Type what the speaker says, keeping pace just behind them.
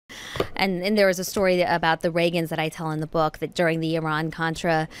and there was a story about the Reagans that I tell in the book, that during the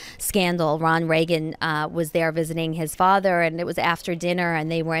Iran-Contra scandal, Ron Reagan was there visiting his father, and it was after dinner, and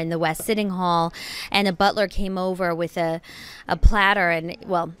they were in the West Sitting Hall, and a butler came over with a platter, and,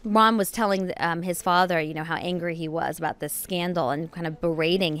 well, Ron was telling his father, you know, how angry he was about this scandal and kind of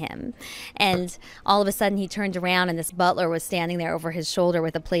berating him. And all of a sudden he turned around, and this butler was standing there over his shoulder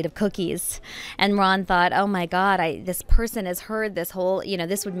with a plate of cookies. And Ron thought, oh my God, this person has heard this whole, you know,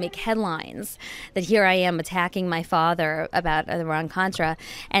 this would make headlines, that here I am attacking my father about Iran-Contra.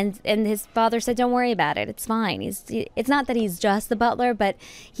 And his father said, don't worry about it. It's fine. It's not that he's just the butler, but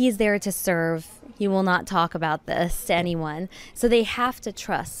he's there to serve. He will not talk about this to anyone. So they have to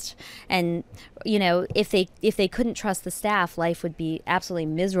trust. And, you know, if they couldn't trust the staff, life would be absolutely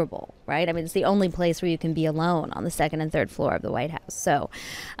miserable, right? I mean, it's the only place where you can be alone, on the second and third floor of the White House. So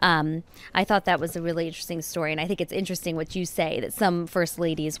I thought that was a really interesting story. And I think it's interesting what you say, that some first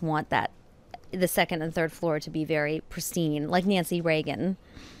ladies want the second and third floor to be very pristine, like Nancy Reagan,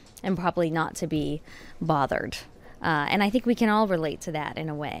 and probably not to be bothered. And I think we can all relate to that in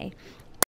a way.